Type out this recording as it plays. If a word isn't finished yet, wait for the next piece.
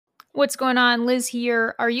What's going on? Liz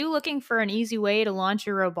here. Are you looking for an easy way to launch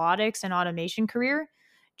your robotics and automation career?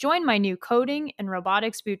 Join my new coding and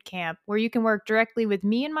robotics bootcamp, where you can work directly with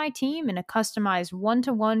me and my team in a customized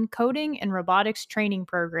one-to-one coding and robotics training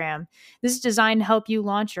program. This is designed to help you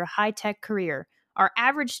launch your high-tech career. Our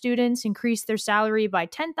average students increase their salary by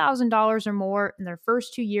 $10,000 or more in their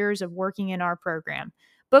first 2 years of working in our program.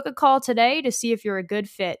 Book a call today to see if you're a good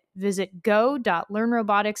fit. Visit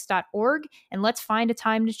go.learnrobotics.org and let's find a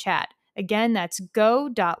time to chat. Again, that's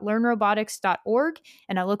go.learnrobotics.org,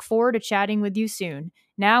 and I look forward to chatting with you soon.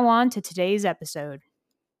 Now, on to today's episode.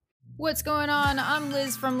 What's going on? I'm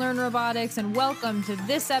Liz from Learn Robotics, and welcome to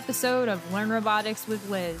this episode of Learn Robotics with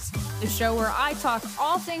Liz, the show where I talk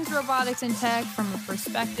all things robotics and tech from the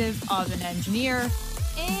perspective of an engineer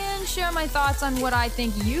and share my thoughts on what I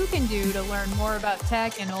think you can do to learn more about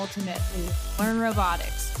tech and ultimately learn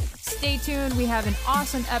robotics. Stay tuned. We have an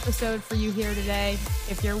awesome episode for you here today.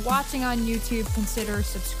 If you're watching on YouTube, consider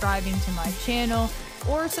subscribing to my channel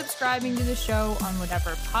or subscribing to the show on whatever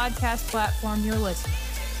podcast platform you're listening to.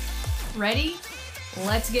 Ready?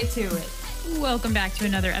 Let's get to it. Welcome back to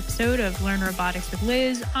another episode of Learn Robotics with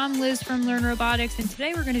Liz. I'm Liz from Learn Robotics, and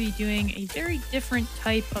today we're going to be doing a very different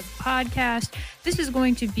type of podcast. This is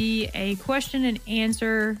going to be a question and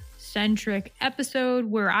answer centric episode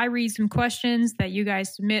where I read some questions that you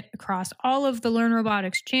guys submit across all of the Learn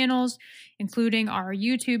Robotics channels, including our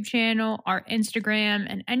YouTube channel, our Instagram,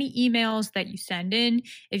 and any emails that you send in.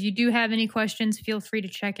 If you do have any questions, feel free to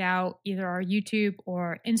check out either our YouTube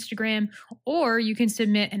or Instagram, or you can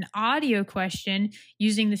submit an audio question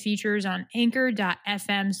using the features on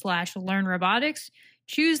anchor.fm/learnrobotics.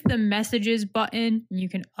 Choose the messages button, and you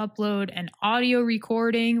can upload an audio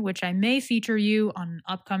recording, which I may feature you on an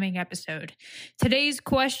upcoming episode. Today's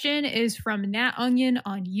question is from Nat Onion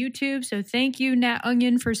on YouTube. So thank you, Nat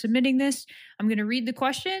Onion, for submitting this. I'm going to read the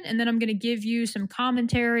question, and then I'm going to give you some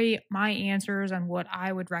commentary, my answers on what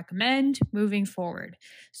I would recommend moving forward.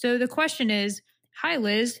 So the question is, hi,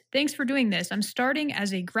 Liz. Thanks for doing this. I'm starting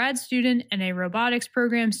as a grad student in a robotics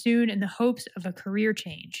program soon in the hopes of a career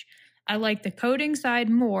change. I like the coding side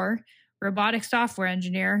more, robotic software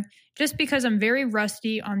engineer, just because I'm very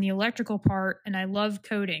rusty on the electrical part and I love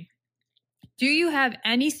coding. Do you have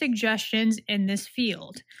any suggestions in this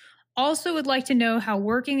field? Also would like to know how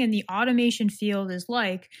working in the automation field is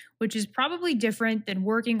like, which is probably different than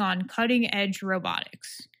working on cutting edge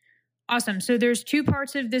robotics. Awesome. So there's two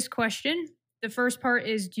parts of this question. The first part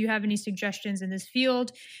is, do you have any suggestions in this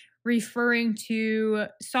field? Referring to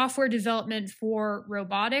software development for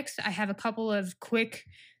robotics. I have a couple of quick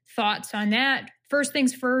thoughts on that. First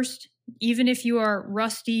things first, even if you are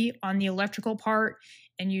rusty on the electrical part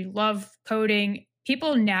and you love coding,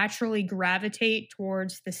 people naturally gravitate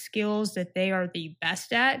towards the skills that they are the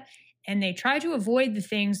best at, and they try to avoid the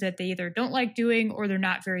things that they either don't like doing or they're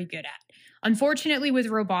not very good at. Unfortunately, with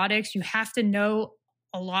robotics, you have to know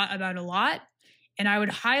a lot about a lot. And I would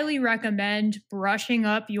highly recommend brushing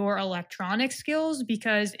up your electronic skills,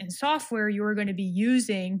 because in software, you are going to be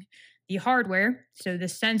using the hardware. So the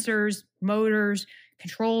sensors, motors,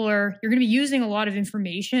 controller, you're going to be using a lot of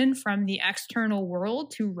information from the external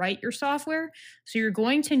world to write your software. So you're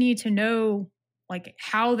going to need to know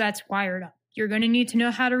how that's wired up. You're going to need to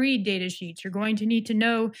know how to read data sheets. You're going to need to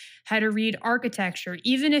know how to read architecture.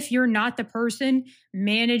 Even if you're not the person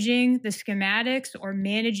managing the schematics or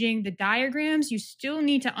managing the diagrams, you still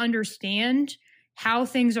need to understand how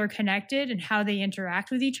things are connected and how they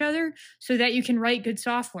interact with each other so that you can write good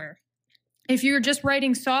software. If you're just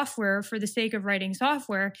writing software for the sake of writing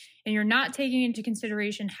software and you're not taking into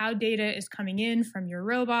consideration how data is coming in from your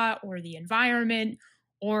robot or the environment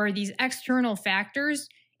or these external factors,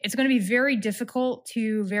 it's going to be very difficult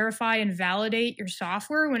to verify and validate your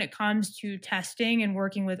software when it comes to testing and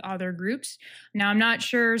working with other groups. Now, I'm not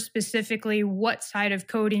sure specifically what side of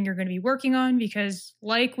coding you're going to be working on, because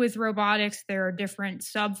like with robotics, there are different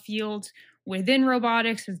subfields within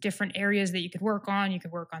robotics of different areas that you could work on. You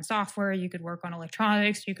could work on software, you could work on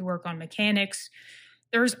electronics, you could work on mechanics.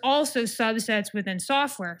 There's also subsets within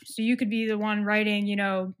software. So you could be the one writing,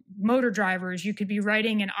 motor drivers. You could be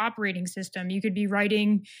writing an operating system. You could be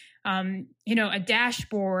writing, a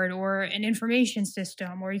dashboard or an information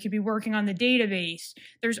system, or you could be working on the database.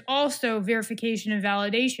 There's also verification and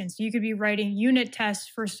validation. So you could be writing unit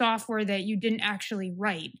tests for software that you didn't actually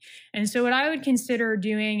write. And so what I would consider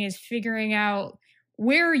doing is figuring out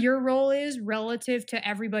where your role is relative to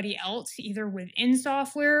everybody else, either within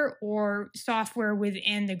software or software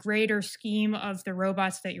within the greater scheme of the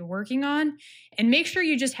robots that you're working on. And make sure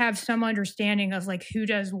you just have some understanding of like who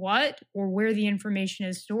does what or where the information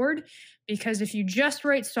is stored. Because if you just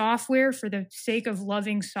write software for the sake of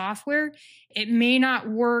loving software, it may not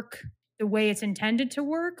work the way it's intended to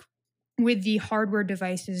work with the hardware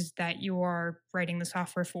devices that you are writing the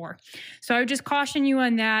software for. So I would just caution you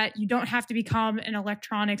on that. You don't have to become an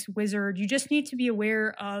electronics wizard. You just need to be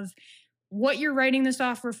aware of what you're writing the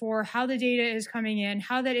software for, how the data is coming in,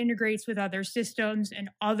 how that integrates with other systems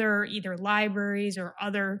and other either libraries or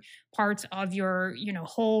other parts of your,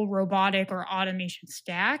 whole robotic or automation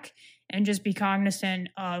stack, and just be cognizant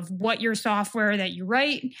of what your software that you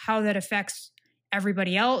write, how that affects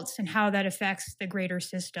everybody else, and how that affects the greater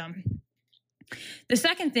system. The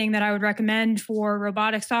second thing that I would recommend for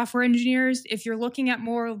robotic software engineers, if you're looking at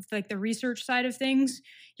more of like the research side of things,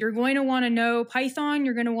 you're going to want to know Python,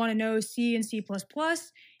 you're going to want to know C and C++,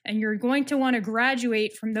 and you're going to want to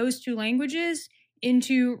graduate from those two languages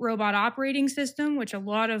into robot operating system, which a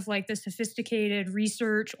lot of like the sophisticated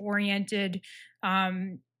research-oriented,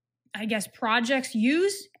 projects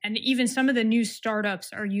use. And even some of the new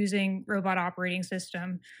startups are using robot operating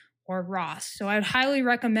system or ROS. So I would highly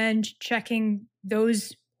recommend checking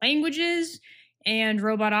those languages and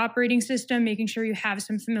robot operating system, making sure you have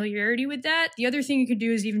some familiarity with that. The other thing you could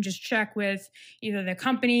do is even just check with either the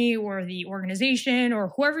company or the organization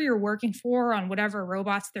or whoever you're working for on whatever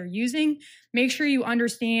robots they're using. Make sure you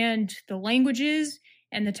understand the languages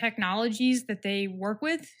and the technologies that they work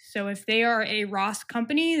with. So if they are a ROS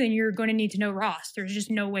company, then you're going to need to know ROS. There's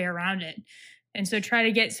just no way around it. And so try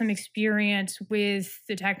to get some experience with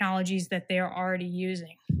the technologies that they are already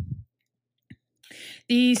using.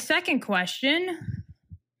 The second question,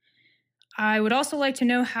 I would also like to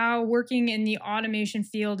know how working in the automation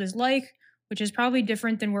field is like, which is probably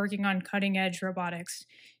different than working on cutting edge robotics.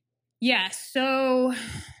 Yes, so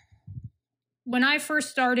when I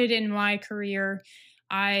first started in my career,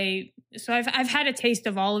 I've had a taste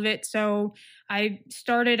of all of it. So I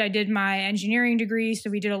did my engineering degree. So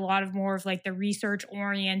we did a lot of more of like the research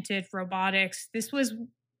oriented robotics. This was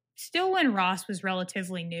still when ROS was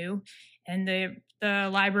relatively new and the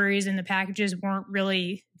libraries and the packages weren't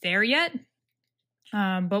really there yet.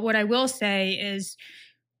 But what I will say is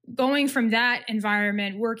going from that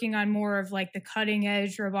environment, working on more of like the cutting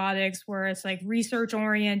edge robotics where it's like research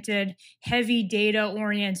oriented, heavy data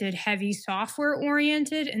oriented, heavy software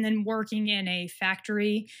oriented, and then working in a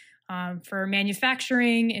factory for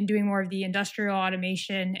manufacturing and doing more of the industrial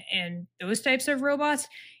automation and those types of robots.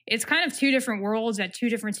 It's kind of two different worlds at two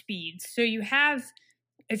different speeds. So you have,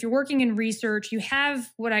 if you're working in research, you have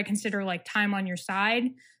what I consider like time on your side.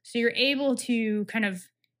 So you're able to kind of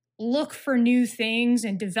look for new things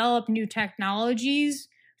and develop new technologies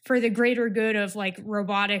for the greater good of like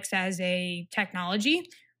robotics as a technology.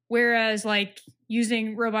 Whereas like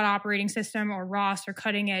using robot operating system or ROS or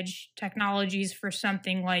cutting edge technologies for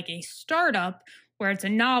something like a startup where it's a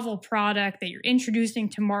novel product that you're introducing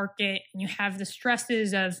to market and you have the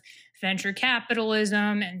stresses of venture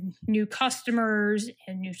capitalism and new customers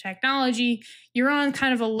and new technology, you're on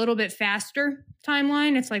kind of a little bit faster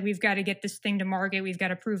timeline. It's like, we've got to get this thing to market. We've got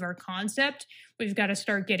to prove our concept. We've got to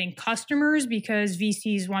start getting customers because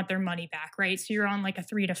VCs want their money back, right? So you're on like a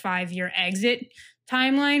 3 to 5 year exit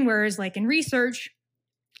timeline. Whereas like in research,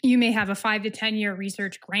 you may have a 5 to 10 year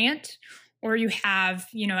research grant, or you have,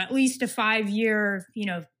 at least a 5 year,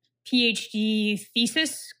 PhD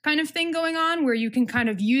thesis kind of thing going on where you can kind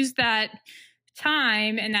of use that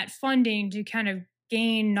time and that funding to kind of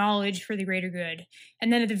gain knowledge for the greater good.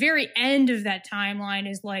 And then at the very end of that timeline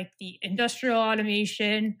is like the industrial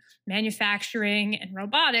automation, manufacturing, and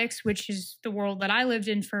robotics, which is the world that I lived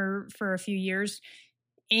in for a few years.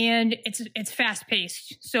 And it's fast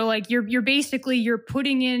paced. So like you're basically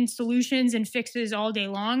putting in solutions and fixes all day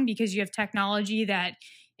long because you have technology that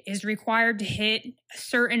is required to hit a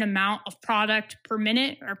certain amount of product per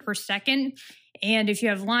minute or per second. And if you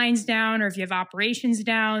have lines down or if you have operations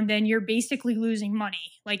down, then you're basically losing money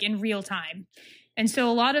like in real time. And so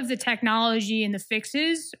a lot of the technology and the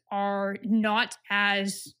fixes are not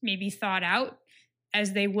as maybe thought out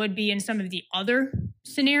as they would be in some of the other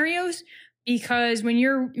scenarios. Because when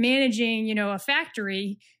you're managing, a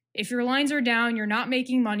factory, if your lines are down, you're not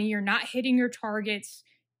making money, you're not hitting your targets.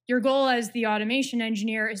 Your goal as the automation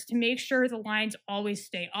engineer is to make sure the lines always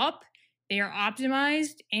stay up, they are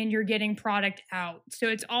optimized, and you're getting product out. So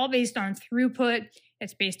it's all based on throughput,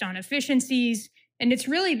 it's based on efficiencies, and it's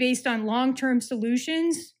really based on long-term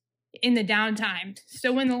solutions in the downtime.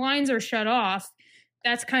 So when the lines are shut off,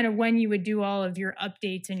 that's kind of when you would do all of your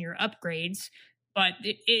updates and your upgrades. But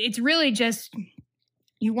it's really just,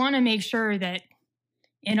 you want to make sure that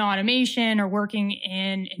in automation or working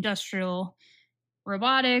in industrial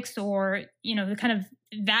robotics or, the kind of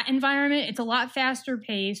that environment, it's a lot faster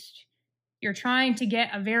paced. You're trying to get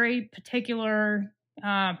a very particular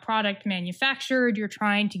product manufactured. You're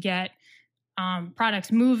trying to get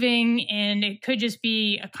products moving, and it could just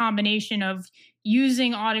be a combination of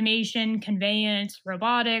using automation, conveyance,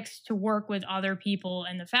 robotics to work with other people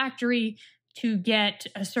in the factory to get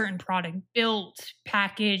a certain product built,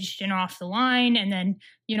 packaged, and off the line, and then,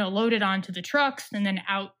 loaded onto the trucks and then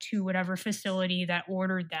out to whatever facility that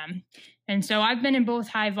ordered them. And so I've been in both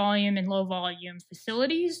high volume and low volume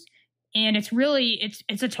facilities, and it's really,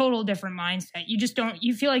 it's a total different mindset.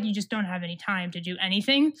 You feel like you just don't have any time to do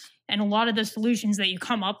anything. And a lot of the solutions that you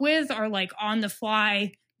come up with are like on the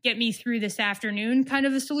fly, get me through this afternoon kind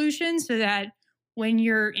of a solution, so that when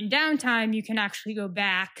you're in downtime, you can actually go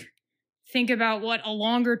back, think about what a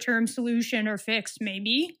longer term solution or fix may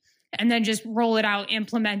be, and then just roll it out,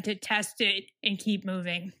 implement it, test it, and keep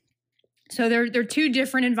moving. So they're two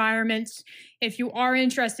different environments. If you are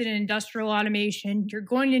interested in industrial automation, you're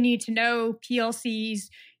going to need to know PLCs.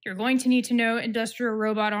 You're going to need to know industrial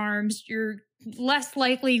robot arms. You're less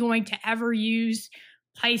likely going to ever use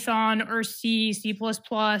Python or C, C++.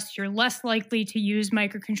 You're less likely to use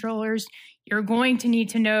microcontrollers. You're going to need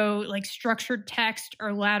to know like structured text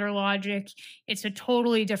or ladder logic. It's a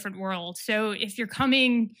totally different world. So if you're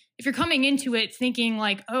coming into it thinking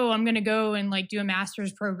like, oh, I'm going to go and like do a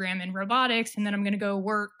master's program in robotics, and then I'm going to go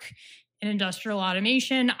work in industrial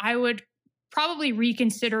automation, I would probably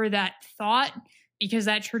reconsider that thought, because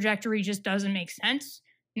that trajectory just doesn't make sense.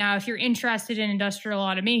 Now, if you're interested in industrial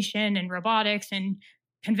automation and robotics and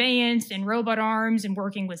conveyance and robot arms and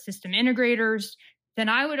working with system integrators, then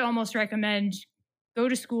I would almost recommend go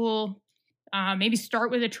to school, maybe start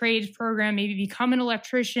with a trades program, maybe become an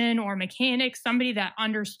electrician or mechanic, somebody that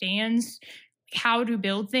understands how to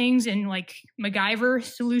build things and like MacGyver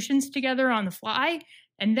solutions together on the fly.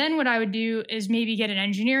 And then what I would do is maybe get an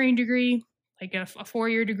engineering degree, like a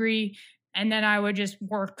 4-year degree, and then I would just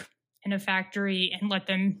work in a factory and let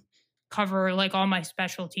them cover like all my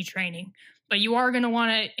specialty training. But you are going to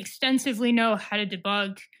want to extensively know how to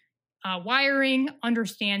debug wiring,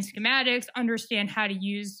 understand schematics, understand how to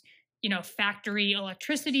use, factory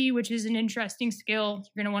electricity, which is an interesting skill.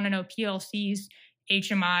 You're going to want to know PLCs,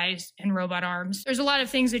 HMIs, and robot arms. There's a lot of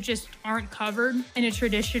things that just aren't covered in a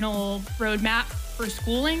traditional roadmap for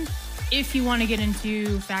schooling if you want to get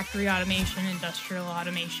into factory automation, industrial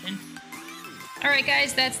automation. All right,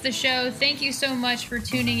 guys, that's the show. Thank you so much for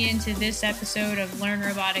tuning in to this episode of Learn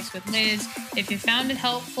Robotics with Liz. If you found it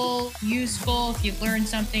helpful, useful, if you've learned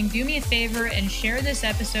something, do me a favor and share this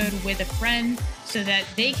episode with a friend so that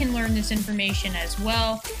they can learn this information as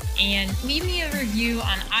well. And leave me a review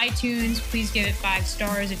on iTunes. Please give it 5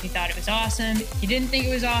 stars if you thought it was awesome. If you didn't think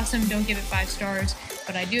it was awesome, don't give it 5 stars.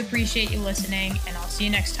 But I do appreciate you listening, and I'll see you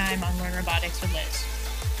next time on Learn Robotics with Liz.